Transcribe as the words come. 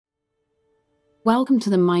Welcome to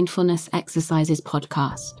the Mindfulness Exercises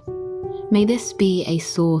podcast. May this be a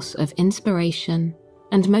source of inspiration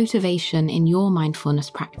and motivation in your mindfulness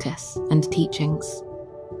practice and teachings.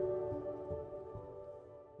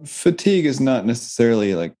 Fatigue is not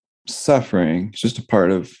necessarily like suffering. It's just a part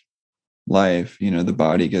of life. The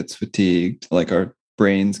body gets fatigued, like our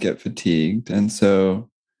brains get fatigued. And so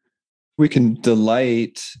we can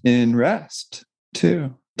delight in rest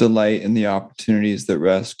too. Delight in the opportunities that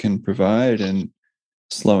rest can provide and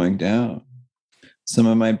slowing down. Some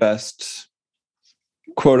of my best,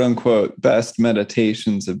 quote unquote, best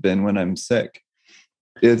meditations have been when I'm sick.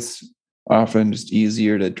 It's often just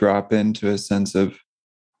easier to drop into a sense of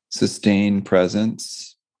sustained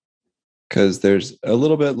presence because there's a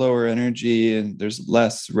little bit lower energy and there's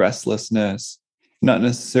less restlessness, not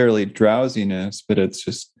necessarily drowsiness, but it's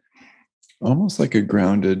just almost like a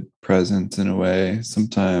grounded presence in a way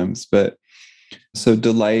sometimes. But so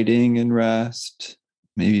delighting in rest,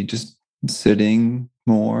 maybe just sitting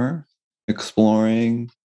more, exploring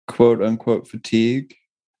quote unquote fatigue.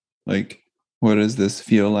 Like, what does this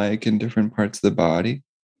feel like in different parts of the body?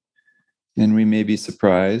 And we may be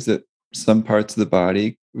surprised that some parts of the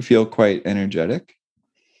body feel quite energetic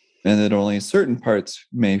and that only certain parts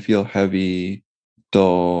may feel heavy,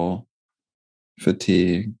 dull,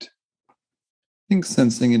 fatigued. I think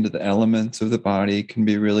sensing into the elements of the body can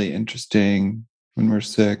be really interesting when we're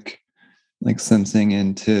sick, like sensing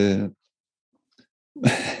into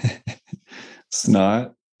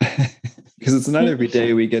snot, because it's not every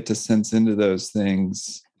day we get to sense into those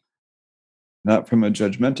things, not from a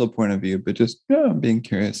judgmental point of view, but just being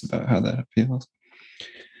curious about how that feels.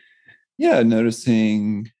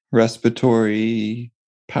 Noticing respiratory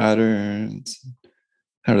patterns.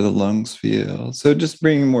 How do the lungs feel? So just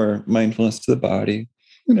bringing more mindfulness to the body,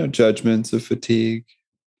 judgments of fatigue.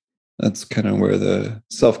 That's kind of where the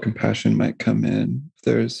self-compassion might come in. If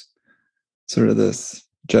there's sort of this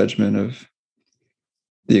judgment of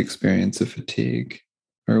the experience of fatigue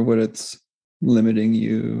or what it's limiting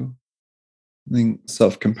you. I think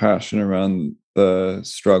self-compassion around the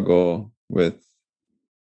struggle with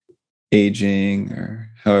aging,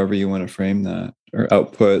 or however you want to frame that, or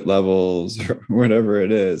output levels, or whatever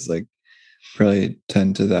it is, like really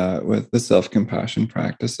tend to that with the self-compassion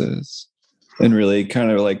practices, and really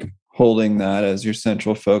kind of like holding that as your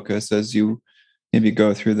central focus as you maybe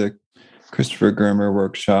go through the Christopher Germer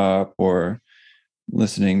workshop or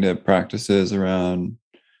listening to practices around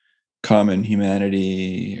common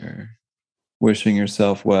humanity or wishing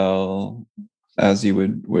yourself well as you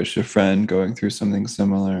would wish a friend going through something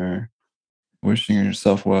similar, wishing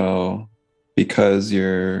yourself well because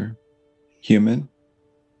you're human.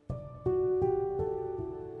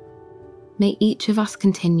 May each of us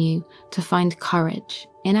continue to find courage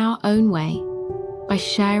in our own way by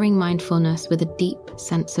sharing mindfulness with a deep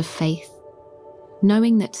sense of faith,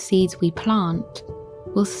 knowing that seeds we plant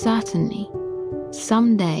will certainly,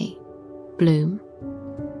 someday, bloom.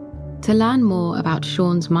 To learn more about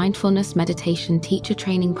Sean's mindfulness meditation teacher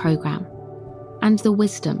training program and the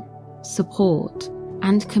wisdom, support,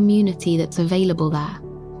 and community that's available there,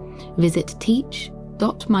 visit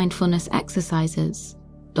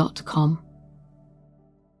teach.mindfulnessexercises.com.